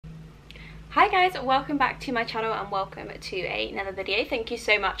Hi guys, welcome back to my channel and welcome to another video. Thank you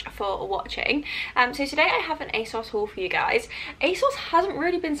so much for watching. So today I have an ASOS haul for you guys. ASOS hasn't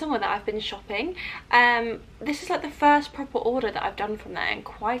really been somewhere that I've been shopping. This is like the first proper order that I've done from there in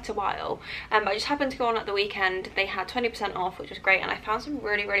quite a while. I just happened to go on at the weekend. They had 20% off, which was great, and I found some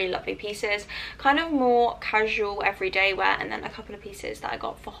really lovely pieces, kind of more casual everyday wear, and then a couple of pieces that I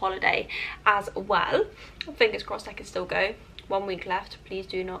got for holiday as well. Fingers crossed I can still go. 1 week left, please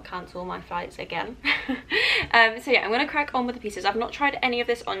do not cancel my flights again. So yeah, I'm going to crack on with the pieces. I've not tried any of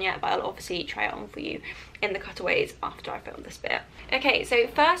this on yet, but I'll obviously try it on for you in the cutaways after I film this bit. Okay, so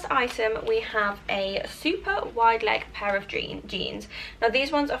first item, we have a super wide leg pair of jeans. Now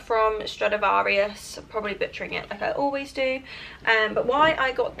these ones are from Stradivarius, probably butchering it like I always do, but why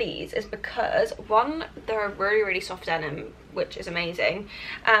I got these is because one, they're a really soft denim, which is amazing,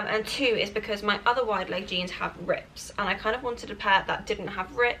 and two is because my other wide leg jeans have rips and I kind of wanted a pair that didn't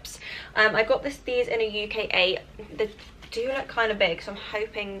have rips. I got these in a UK 8. They do look kind of big, so I'm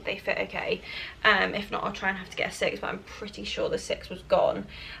hoping they fit okay. If not, I'll try and have to get a 6, but I'm pretty sure the 6 was gone.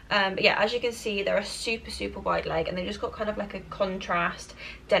 But yeah, as you can see, they're a super wide leg, and they just got kind of like a contrast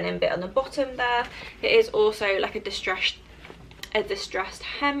denim bit on the bottom there. It is also like a distressed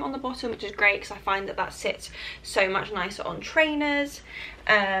hem on the bottom, which is great because I find that sits so much nicer on trainers.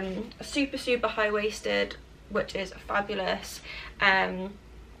 Super high-waisted, which is fabulous.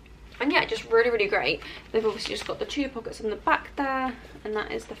 And yeah, just really great. They've obviously just got the 2 pockets in the back there, and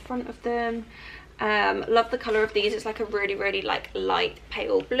that is the front of them. Love the colour of these. It's like a really like light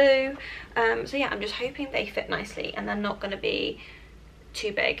pale blue. So yeah, I'm just hoping they fit nicely and they're not going to be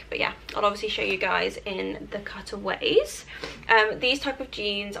too big, but yeah, I'll obviously show you guys in the cutaways. These type of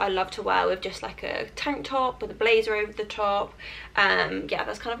jeans I love to wear with just like a tank top with a blazer over the top. Yeah,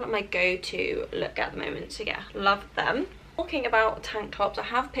 that's kind of like my go-to look at the moment, so yeah, love them. Talking about tank tops, I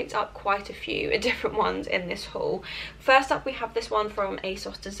have picked up quite a few different ones in this haul. First up, we have this one from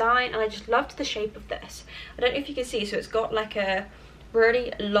ASOS Design, and I just loved the shape of this. I don't know if you can see, so it's got like a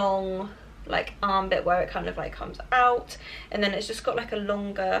really long like arm bit where it kind of like comes out, and then it's just got like a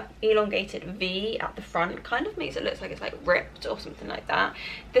longer elongated V at the front. Kind of makes it look like it's like ripped or something like that.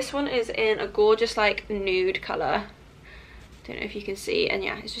 This one is in a gorgeous like nude color, don't know if you can see, and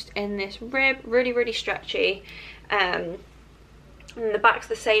yeah, it's just in this rib, really stretchy. And the back's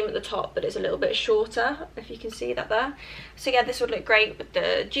the same at the top, but it's a little bit shorter, if you can see that there. So yeah, this would look great with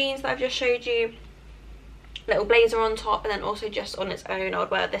the jeans that I've just showed you. Little blazer on top, and then also just on its own I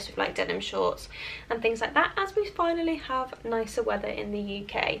would wear this with like denim shorts and things like that, as we finally have nicer weather in the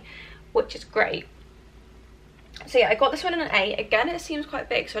UK, which is great. So yeah, I got this one in an 8. Again, it seems quite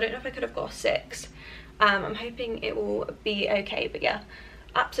big, so I don't know if I could have got a 6. I'm hoping it will be okay, but yeah,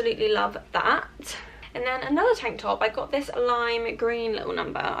 absolutely love that. And then another tank top, I got this lime green little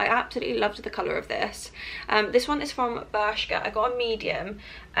number. I absolutely loved the colour of this. This one is from Bershka. I got a medium,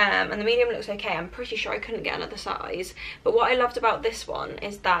 and the medium looks okay. I'm pretty sure I couldn't get another size. But what I loved about this one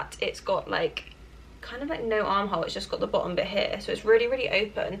is that it's got like kind of like no armhole, it's just got the bottom bit here, so it's really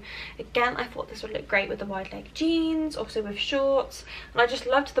open. Again, I thought this would look great with the wide leg jeans, also with shorts, and I just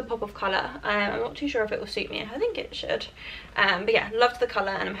loved the pop of colour. I'm not too sure if it will suit me. I think it should, but yeah, loved the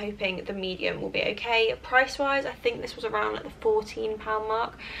colour, and I'm hoping the medium will be okay. Price wise, I think this was around like the £14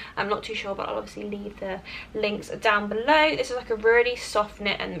 mark. I'm not too sure, but I'll obviously leave the links down below. This is like a really soft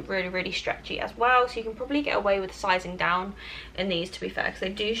knit and really stretchy as well, so you can probably get away with sizing down in these, to be fair, because they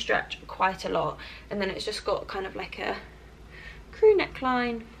do stretch quite a lot. And then it's just got kind of like a crew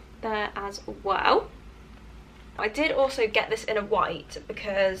neckline there as well. I did also get this in a white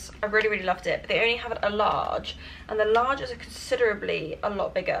because I really loved it, but they only have it a large, and the large is considerably a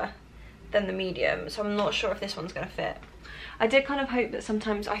lot bigger than the medium, so I'm not sure if this one's going to fit. I did kind of hope that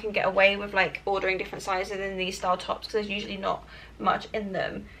sometimes I can get away with like ordering different sizes in these style tops, because there's usually not much in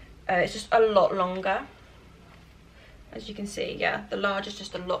them. It's just a lot longer. As you can see, yeah, the large is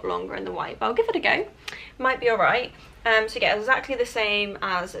just a lot longer in the white, but I'll give it a go. Might be alright. So yeah, exactly the same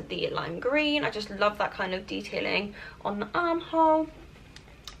as the lime green. I just love that kind of detailing on the armhole.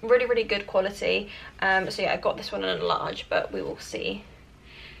 Really good quality. So yeah, I got this one in a large, but we will see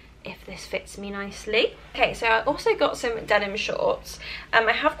if this fits me nicely. Okay, so I also got some denim shorts.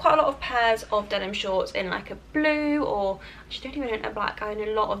 I have quite a lot of pairs of denim shorts in like a blue, or actually don't even own a black. I own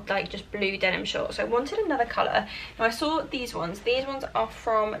a lot of like just blue denim shorts, so I wanted another colour. Now I saw these ones are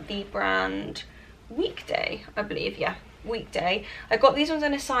from the brand Weekday, I believe. Yeah, Weekday. I got these ones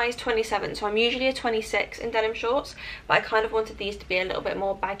in a size 27, so I'm usually a 26 in denim shorts, but I kind of wanted these to be a little bit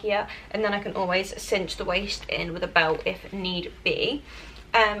more baggier, and then I can always cinch the waist in with a belt if need be.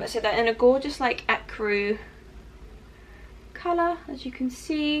 So they're in a gorgeous like ecru colour, as you can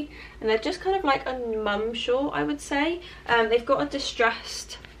see, and they're just kind of like a mum short, I would say. They've got a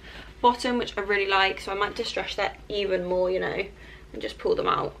distressed bottom, which I really like, so I might distress that even more, you know, and just pull them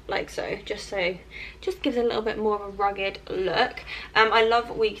out like so, just gives a little bit more of a rugged look. I love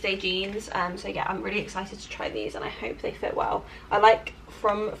weekday jeans, so yeah, I'm really excited to try these, and I hope they fit well. I like,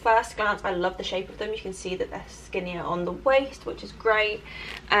 from first glance, I love the shape of them. You can see that they're skinnier on the waist, which is great.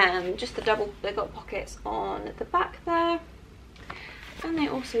 Just they've got pockets on the back there, and they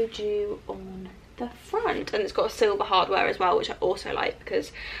also do on the front, and it's got a silver hardware as well, which I also like,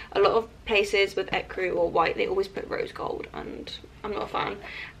 because a lot of places with ecru or white, they always put rose gold, and I'm not a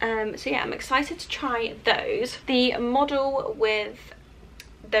fan. So yeah, I'm excited to try those. The model with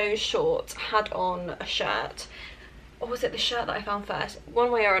those shorts had on a shirt, or was it the shirt that I found first?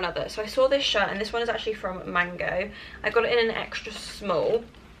 One way or another. So I saw this shirt, and this one is actually from Mango. I got it in an extra small,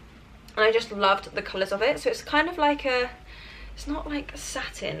 and I just loved the colours of it. So it's kind of like it's not like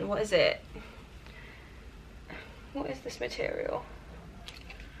satin, what is it? What is this material?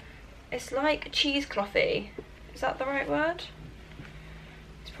 It's like cheeseclothy. Is that the right word?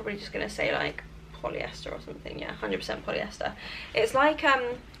 It's probably just gonna say like polyester or something. Yeah, 100% polyester. It's like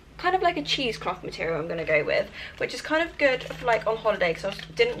kind of like a cheesecloth material I'm gonna go with, which is kind of good for like on holiday, because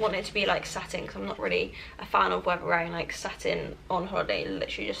I didn't want it to be like satin, because I'm not really a fan of wearing like satin on holiday,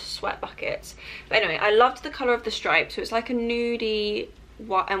 literally just sweat buckets. But anyway, I loved the colour of the stripe, so it's like a nudie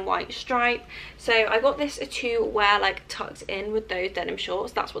white stripe. So I got this to wear like tucked in with those denim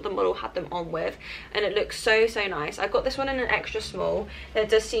shorts. That's what the model had them on with, and it looks so nice. I got this one in an extra small. It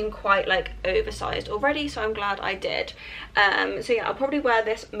does seem quite like oversized already, so I'm glad I did. So yeah, I'll probably wear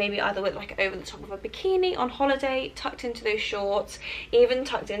this maybe either with like over the top of a bikini on holiday, tucked into those shorts, even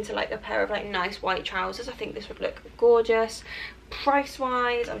tucked into like a pair of like nice white trousers. I think this would look gorgeous. Price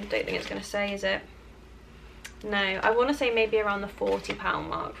wise, I don't think it's going to say, is it? No, I want to say maybe around the £40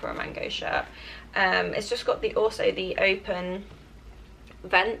 mark for a Mango shirt. It's just got also the open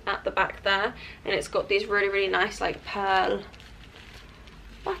vent at the back there, and it's got these really nice like pearl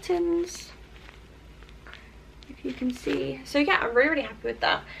buttons, if you can see. So yeah, I'm really happy with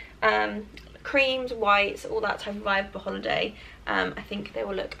that. Creams, whites, all that type of vibe for holiday. I think they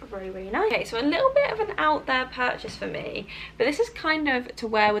will look really nice. Okay, so a little bit of an out there purchase for me, but this is kind of to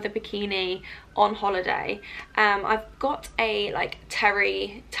wear with a bikini on holiday. I've got a like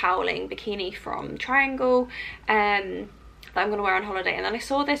terry toweling bikini from Triangle that I'm gonna wear on holiday, and then I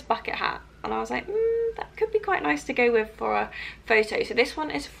saw this bucket hat and I was like, that could be quite nice to go with for a photo. So this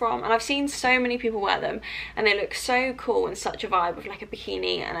one is from, and I've seen so many people wear them, and they look so cool and such a vibe with like a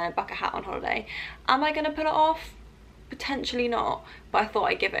bikini and a bucket hat on holiday. Am I gonna put it off? Potentially not, but I thought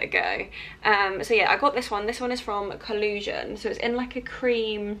I'd give it a go. So yeah, I got this one. This one is from Collusion, so it's in like a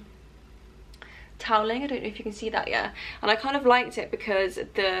cream toweling. I don't know if you can see that yet, and I kind of liked it because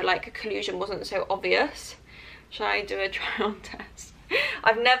the like collusion wasn't so obvious. Should I do a try on test?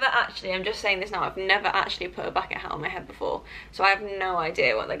 I've never actually, I'm just saying this now, I've never actually put a bucket hat on my head before, so I have no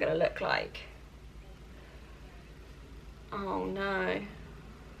idea what they're gonna look like. Oh no,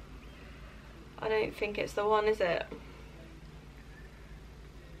 I don't think it's the one, is it?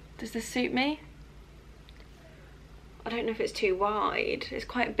 Does this suit me? I don't know if it's too wide. It's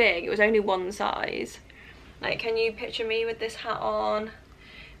quite big. It was only one size. Like, can you picture me with this hat on,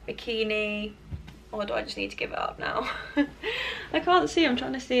 bikini, or do I just need to give it up now? I can't see. I'm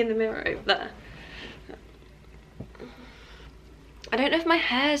trying to see in the mirror over there. I don't know if my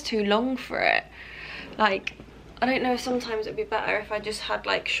hair's too long for it. Like, I don't know if sometimes it'd be better if I just had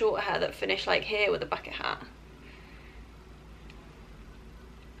like short hair that finished like here with a bucket hat.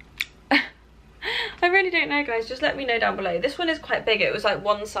 I really don't know, guys. Just let me know down below. This one is quite big. It was like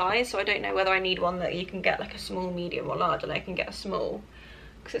one size, so I don't know whether I need one that you can get like a small, medium or large, and I can get a small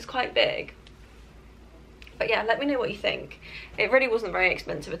because it's quite big. But yeah, let me know what you think. It really wasn't very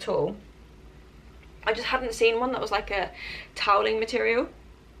expensive at all. I just hadn't seen one that was like a toweling material.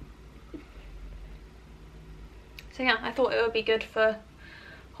 So yeah, I thought it would be good for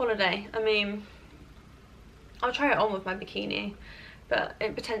holiday. I mean, I'll try it on with my bikini, but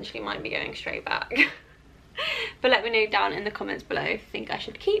it potentially might be going straight back. But let me know down in the comments below if you think I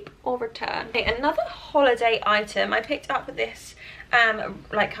should keep or return. Okay, another holiday item. I picked up this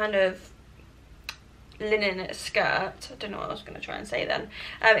like kind of linen skirt. I don't know what I was going to try and say then.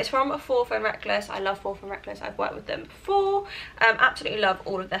 It's from Forth and Reckless. I love Forth and Reckless. I've worked with them before. Absolutely love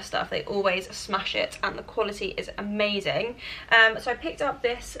all of their stuff. They always smash it, and the quality is amazing. So I picked up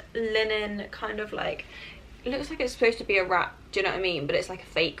this linen kind of like, it looks like it's supposed to be a wrap, do you know what I mean? But it's like a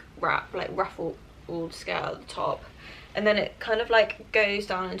fake wrap, like ruffled skirt at the top, and then it kind of like goes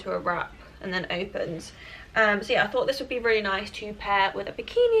down into a wrap and then opens. So yeah, I thought this would be really nice to pair with a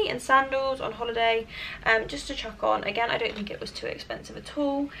bikini and sandals on holiday, just to chuck on. Again, I don't think it was too expensive at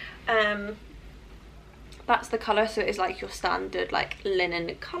all. That's the colour, so it is like your standard like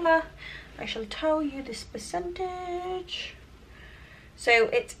linen colour. I shall tell you this percentage. So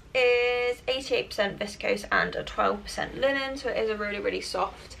it is 88% viscose and a 12% linen, so it is a really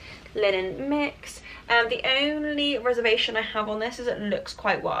soft linen mix. The only reservation I have on this is it looks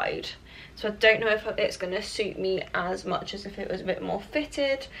quite wide, so I don't know if it's going to suit me as much as if it was a bit more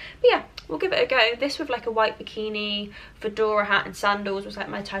fitted. But yeah, we'll give it a go. This with like a white bikini, fedora hat and sandals was like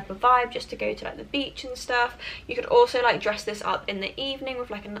my type of vibe, just to go to like the beach and stuff. You could also like dress this up in the evening with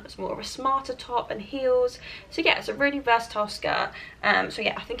like more of a smarter top and heels. So yeah, it's a really versatile skirt. So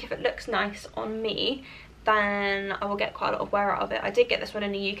yeah, I think if it looks nice on me, then I will get quite a lot of wear out of it. I did get this one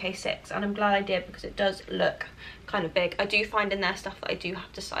in a UK 6 and I'm glad I did, because it does look kind of big. I do find in there stuff that I do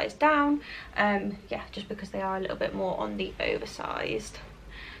have to size down, yeah, just because they are a little bit more on the oversized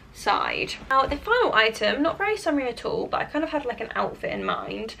side. Now the final item, not very summery at all, but I kind of had like an outfit in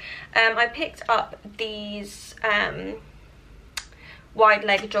mind. I picked up these wide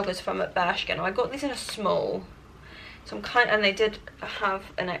leg joggers from Bershka. I got these in a small, so and they did have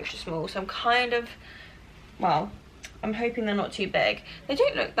an extra small, so I'm kind of, well, I'm hoping they're not too big. They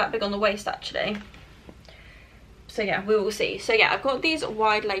don't look that big on the waist actually, so yeah, we will see. So yeah, I've got these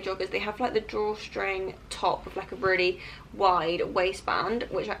wide leg joggers. They have like the drawstring top with like a really wide waistband,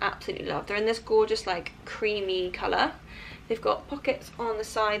 which I absolutely love. They're in this gorgeous like creamy colour. They've got pockets on the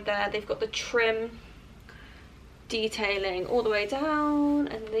side there. They've got the trim detailing all the way down,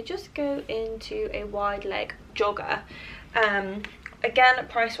 and they just go into a wide leg jogger. Again,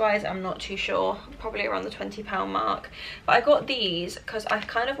 price wise I'm not too sure, probably around the £20 mark, but I got these because I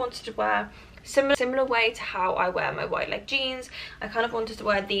kind of wanted to wear similar way to how I wear my wide leg jeans. I kind of wanted to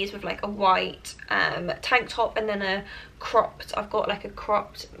wear these with like a white tank top and then a cropped, I've got like a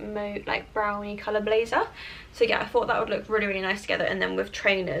cropped like brownie colour blazer. So yeah, I thought that would look really nice together, and then with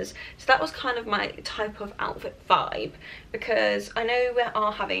trainers. So that was kind of my type of outfit vibe, because I know we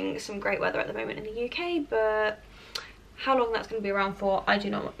are having some great weather at the moment in the UK, but how long that's going to be around for, I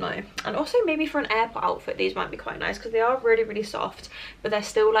do not know. And also maybe for an airport outfit, these might be quite nice, because they are really soft, but they're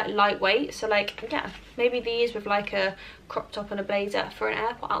still like lightweight. So like, yeah, maybe these with like a crop top and a blazer for an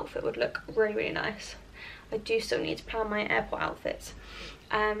airport outfit would look really nice. I do still need to plan my airport outfits.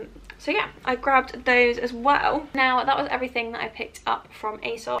 So yeah, I grabbed those as well. Now that was everything that I picked up from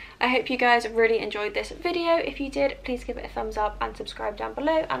ASOS. I hope you guys really enjoyed this video. If you did, please give it a thumbs up and subscribe down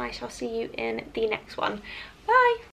below, and I shall see you in the next one. Bye!